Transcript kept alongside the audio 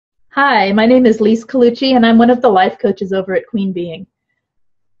Hi, my name is Lise Colucci, and I'm one of the life coaches over at Queen Being.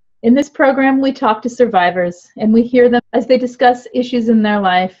 In this program, we talk to survivors, and we hear them as they discuss issues in their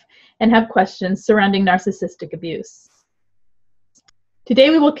life and have questions surrounding narcissistic abuse. Today,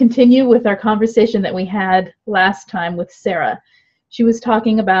 we will continue with our conversation that we had last time with Sarah. She was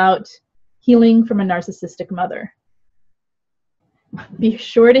talking about healing from a narcissistic mother. Be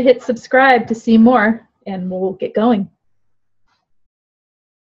sure to hit subscribe to see more, and we'll get going.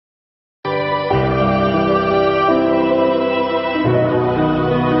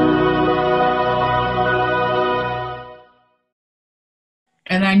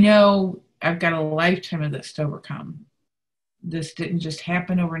 And I know I've got a lifetime of this to overcome. This didn't just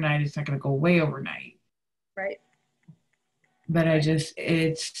happen overnight. It's not going to go away overnight. Right. But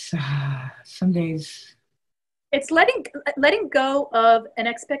it's some days. It's letting go of an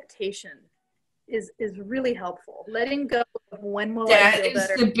expectation is really helpful. Letting go of when will I feel better.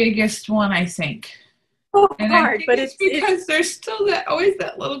 That is the biggest one, I think. So and hard, I think but it's because there's still always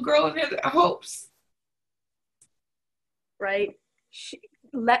that little girl in there that hopes. Right.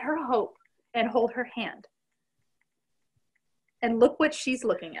 Let her hope and hold her hand. And look what she's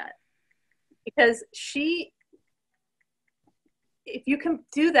looking at. Because if you can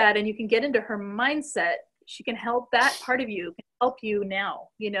do that and you can get into her mindset, she can help that part of you, can help you now.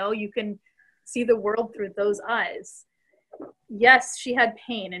 You can see the world through those eyes. Yes, she had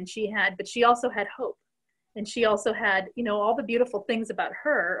pain but she also had hope. And she also had, all the beautiful things about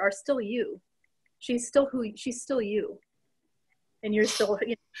her are still you. She's still you. And you're still,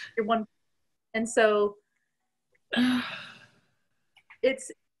 you're one. And so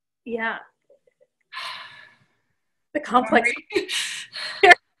it's, yeah. The complex.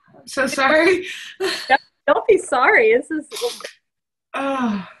 I'm so sorry. Don't be sorry. This is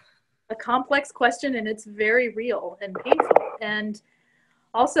a complex question, and it's very real and painful, and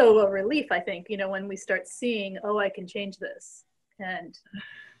also a relief, I think, when we start seeing, oh, I can change this. And,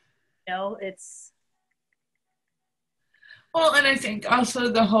 it's. Well, and I think also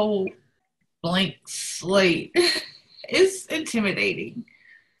the whole blank slate is intimidating.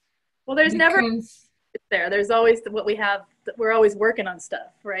 Well, there's never there. There's always what we have. We're always working on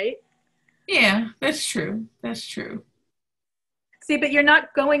stuff, right? Yeah, that's true. That's true. See, but you're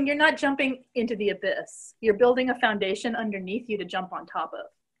not jumping into the abyss. You're building a foundation underneath you to jump on top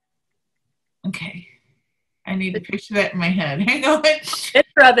of. Okay. I need to picture that in my head. Hang on. Picture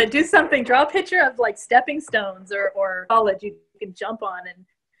of it. Do something. Draw a picture of like stepping stones or college you can jump on,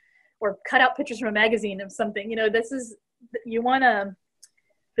 or cut out pictures from a magazine of something. You want to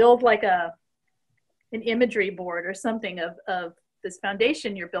build like an imagery board or something of this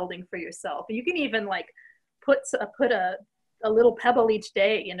foundation you're building for yourself. You can even like put a little pebble each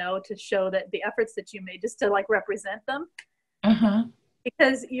day, to show that the efforts that you made, just to like represent them.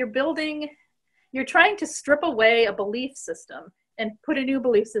 Because you're trying to strip away a belief system and put a new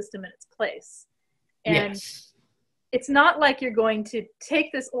belief system in its place. And yes. It's not like you're going to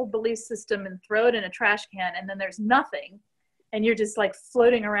take this old belief system and throw it in a trash can and then there's nothing. And you're just like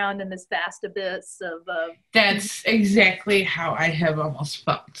floating around in this vast abyss of... That's exactly how I have almost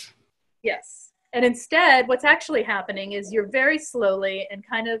felt. Yes. And instead, what's actually happening is you're very slowly and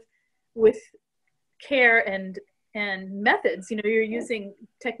kind of with care and methods, you're using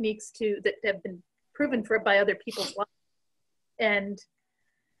techniques that have been proven by other people's lives. And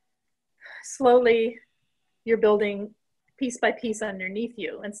slowly you're building piece by piece underneath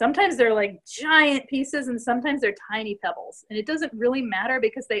you. And sometimes they're like giant pieces and sometimes they're tiny pebbles. And it doesn't really matter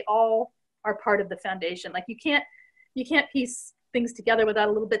because they all are part of the foundation. Like you can't piece things together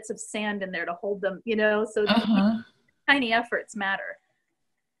without little bits of sand in there to hold them, so tiny efforts matter.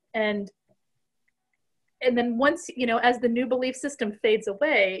 And then once, as the new belief system fades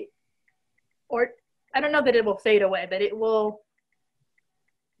away, or I don't know that it will fade away, but it will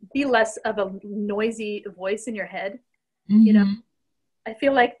be less of a noisy voice in your head. I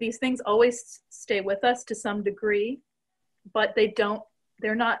feel like these things always stay with us to some degree, but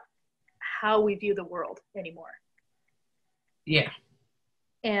they're not how we view the world anymore. Yeah.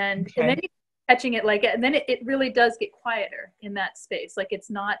 And then you're catching it and then it really does get quieter in that space. Like it's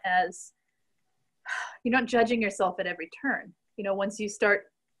not as, you're not judging yourself at every turn. Once you start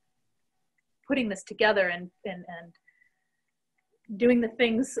putting this together and doing the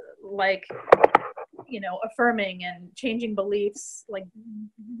things like, affirming and changing beliefs, like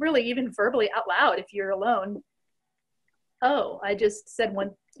really even verbally out loud if you're alone. Oh, I just said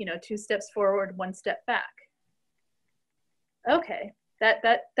 2 steps forward, 1 step back. Okay,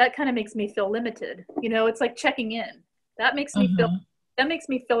 that kind of makes me feel limited. It's like checking in. That makes me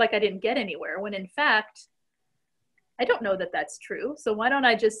feel like I didn't get anywhere, when in fact I don't know that that's true. So why don't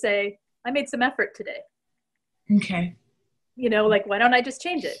I just say, I made some effort today? Okay. You know, like, why don't I just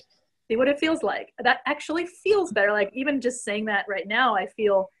change it? See what it feels like. That actually feels better. Like, even just saying that right now, I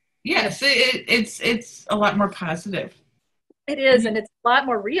feel. Yes, it's a lot more positive. It is, and it's a lot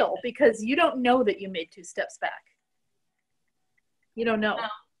more real because you don't know that you made 2 steps back. You don't know.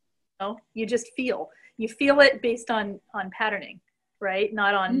 No, you just feel. You feel it based on patterning, right?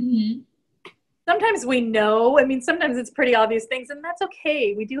 Not on. Mm-hmm. Sometimes we know. I mean, sometimes it's pretty obvious things, and that's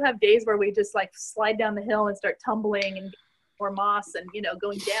okay. We do have days where we just like slide down the hill and start tumbling and more moss and, you know,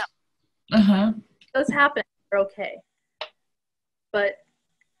 going down. Uh-huh. Those happen. They're okay. But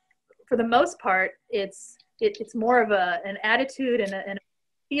for the most part, it's more of an attitude and a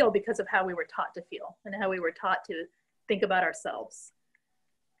feel because of how we were taught to feel and how we were taught to think about ourselves.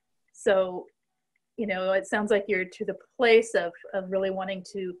 So, you know, it sounds like you're to the place of really wanting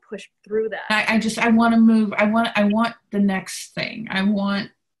to push through that. I want to move. I want the next thing. I want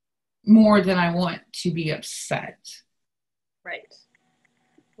more than I want to be upset. Right.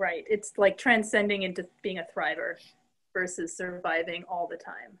 Right. It's like transcending into being a thriver versus surviving all the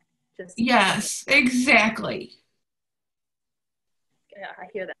time. Just yes, exactly. Yeah, I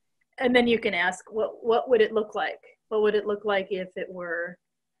hear that. And then you can ask, what would it look like? What would it look like if it were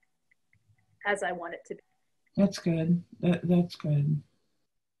as I want it to be? That's good. That's good.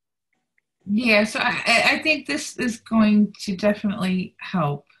 Yeah, so I think this is going to definitely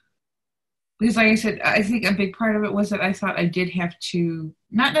help. Because like I said, I think a big part of it was that I thought I did have to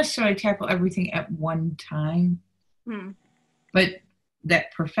not necessarily tackle everything at one time, but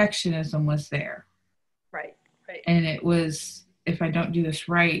that perfectionism was there. Right, right. And it was, if I don't do this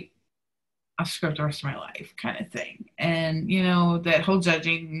right, I'll screw up the rest of my life kind of thing. And, you know, that whole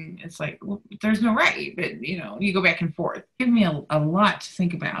judging, it's like, well, there's no right, but, you know, you go back and forth. Give me a lot to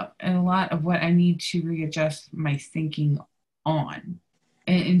think about and a lot of what I need to readjust my thinking on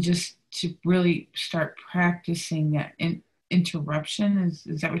and just to really start practicing that interruption.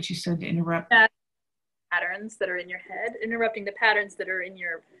 Is that what you said, to interrupt? Patterns that are in your head, interrupting the patterns that are in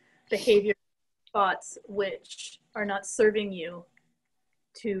your behavior, thoughts, which are not serving you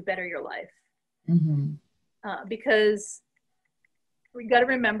to better your life. Mm-hmm. Because we got to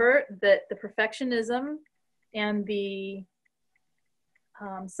remember that the perfectionism and the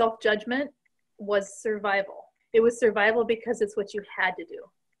self-judgment was survival. It was survival because it's what you had to do.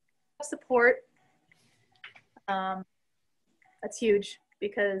 Support, that's huge,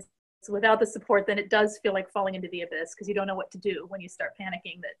 because without the support, then it does feel like falling into the abyss because you don't know what to do when you start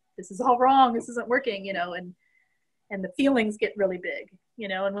panicking that this is all wrong, this isn't working, you know, and the feelings get really big, you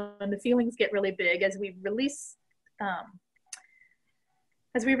know, and when the feelings get really big, as we release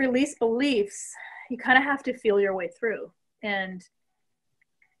beliefs, you kind of have to feel your way through. And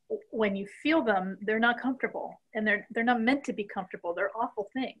when you feel them, they're not comfortable, and they're not meant to be comfortable. They're awful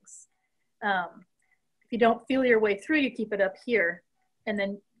things. If you don't feel your way through, you keep it up here, and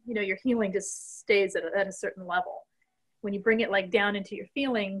then, you know, your healing just stays at a certain level. When you bring it like down into your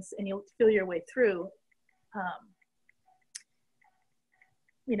feelings and you feel your way through,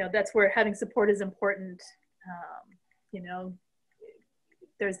 you know, that's where having support is important. You know,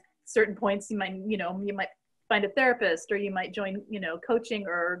 there's certain points you might find a therapist, or you might join, you know, coaching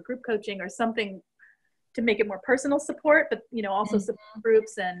or group coaching or something to make it more personal support, but, you know, also support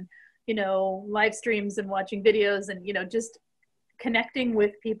groups and, you know, live streams and watching videos and, you know, just connecting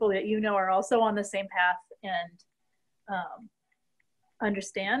with people that, you know, are also on the same path and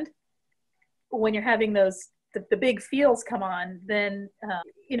understand. When you're having those, the big feels come on, then,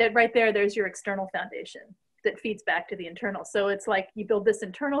 you know, right there's your external foundation that feeds back to the internal. So it's like you build this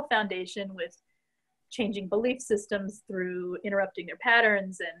internal foundation with changing belief systems through interrupting their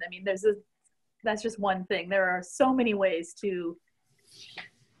patterns. And I mean, that's just one thing. There are so many ways to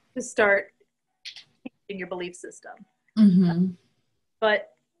start changing your belief system. Mm-hmm.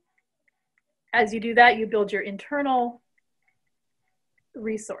 But as you do that, you build your internal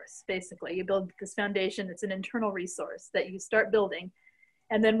resource, basically. You build this foundation. It's an internal resource that you start building.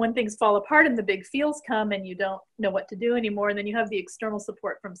 And then when things fall apart and the big feels come and you don't know what to do anymore, and then you have the external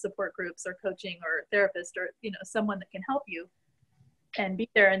support from support groups or coaching or therapist or, you know, someone that can help you and be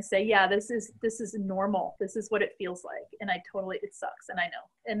there and say, yeah, this is normal. This is what it feels like. And it sucks. And I know.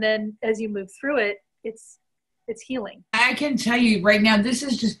 And then as you move through it, it's healing. I can tell you right now, this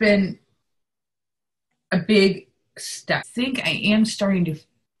has just been a big step. I think I am starting to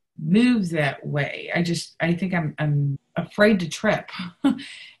move that way. I think I'm afraid to trip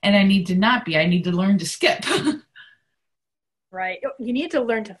and I need to not be. I need to learn to skip. Right. You need to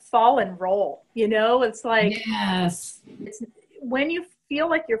learn to fall and roll, you know? It's like, yes. It's when you feel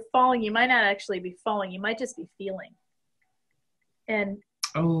like you're falling, you might not actually be falling. You might just be feeling. And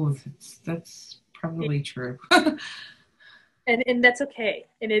Oh, that's probably true. and that's okay.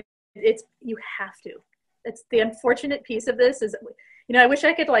 And it's, you have to. It's the unfortunate piece of this is, you know, I wish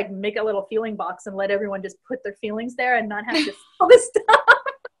I could like make a little feeling box and let everyone just put their feelings there and not have to feel this stuff.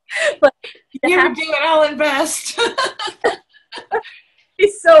 But you ever do it all invest.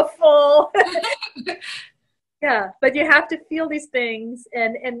 Be so full. Yeah, but you have to feel these things,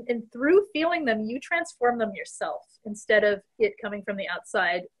 and through feeling them, you transform them yourself instead of it coming from the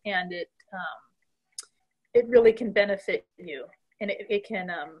outside, and it really can benefit you, and it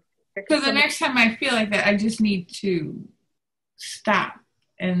can. So the next time I feel like that, I just need to stop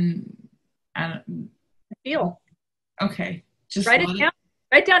and feel. Okay, just write it down.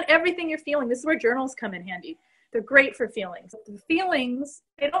 Write down everything you're feeling. This is where journals come in handy. They're great for feelings. The feelings,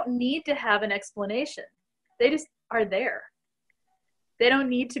 they don't need to have an explanation. They just are there. They don't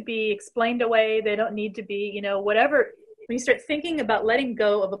need to be explained away. They don't need to be, you know, whatever. When you start thinking about letting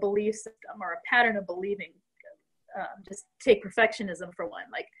go of a belief system or a pattern of believing, just take perfectionism for one.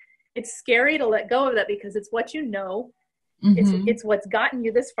 Like, it's scary to let go of that because it's what you know. Mm-hmm. It's what's gotten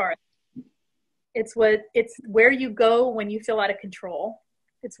you this far. It's where you go when you feel out of control.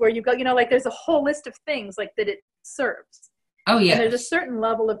 It's where you go, you know, like there's a whole list of things like that it serves. Oh yeah. And there's a certain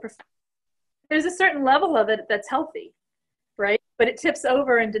level of it that's healthy, right? But it tips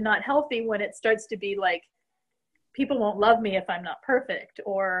over into not healthy when it starts to be like, people won't love me if I'm not perfect,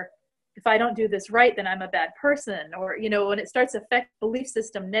 or if I don't do this right, then I'm a bad person, or, you know, when it starts to affect belief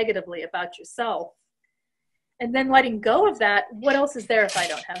system negatively about yourself. And then letting go of that, what else is there if I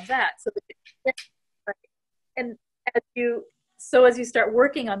don't have that? And as you start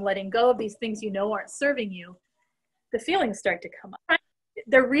working on letting go of these things you know aren't serving you, the feelings start to come up.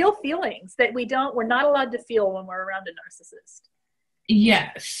 They're real feelings that we're not allowed to feel when we're around a narcissist.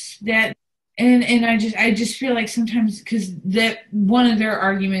 Yes, that, and I just feel like sometimes, because that one of their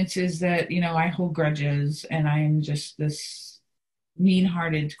arguments is that, you know, I hold grudges and I am just this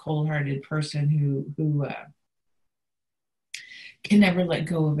mean-hearted, cold-hearted person who can never let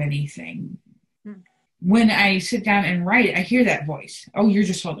go of anything. When I sit down and write, I hear that voice. Oh, you're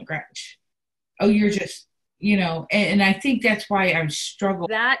just holding a grudge. Oh, you're just, you know, and I think that's why I struggle.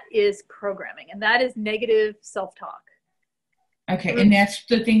 That is programming, and that is negative self-talk. Okay, and that's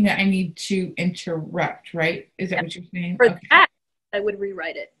the thing that I need to interrupt, right? Is that what you're saying? For that, I would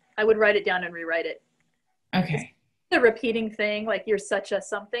rewrite it. I would write it down and rewrite it. Okay. It's a repeating thing, like you're such a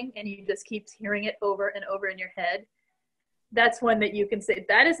something, and you just keep hearing it over and over in your head. That's one that you can say,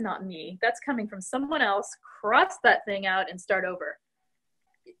 that is not me. That's coming from someone else. Cross that thing out and start over.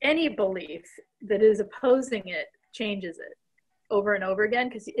 Any belief that is opposing it changes it over and over again,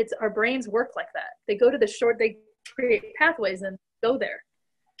 because our brains work like that. They go to they create pathways and go there.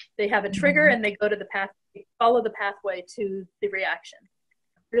 They have a trigger and they go to the path, follow the pathway to the reaction.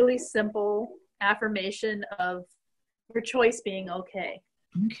 Really simple affirmation of your choice being okay.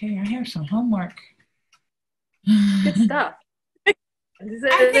 Okay, I have some homework. Good stuff. I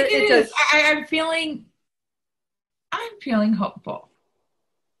think it is. I'm feeling hopeful.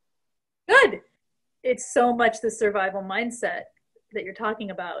 Good. It's so much the survival mindset that you're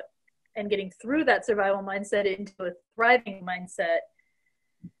talking about, and getting through that survival mindset into a thriving mindset.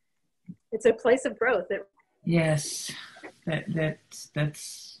 It's a place of growth. Yes,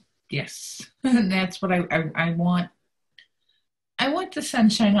 that's yes. That's what I want. I want the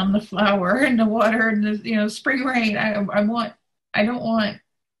sunshine on the flower and the water and the, you know, spring rain. I don't want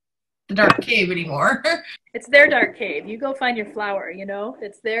the dark cave anymore. It's their dark cave. You go find your flower, you know,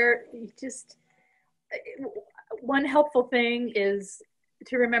 it's there. One helpful thing is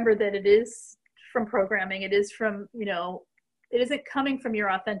to remember that it is from programming. It is from, you know, it isn't coming from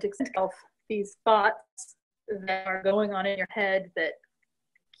your authentic self. These thoughts that are going on in your head that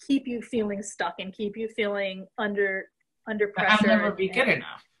keep you feeling stuck and keep you feeling under pressure. I'll never be good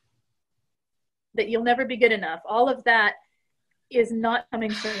enough. That you'll never be good enough. All of that is not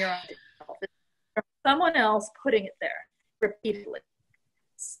coming from your authentic self. It's from someone else putting it there repeatedly.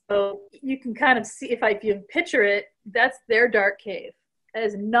 So you can kind of see, if you picture it, that's their dark cave. That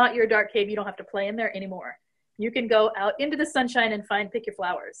is not your dark cave. You don't have to play in there anymore. You can go out into the sunshine and pick your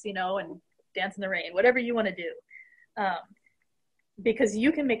flowers, you know, and dance in the rain, whatever you want to do. Because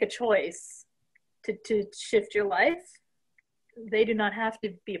you can make a choice to shift your life. They do not have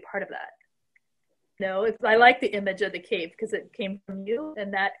to be a part of that. No, I like the image of the cave because it came from you,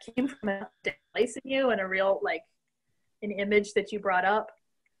 and that came from a place in you, and a real, like, an image that you brought up.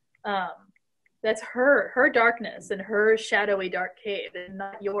 That's her darkness and her shadowy dark cave, and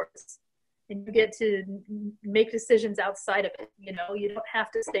not yours. And you get to make decisions outside of it. You know, you don't have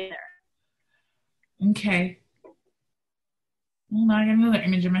to stay there. Okay. Well, now I got another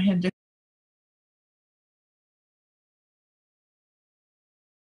image in my head.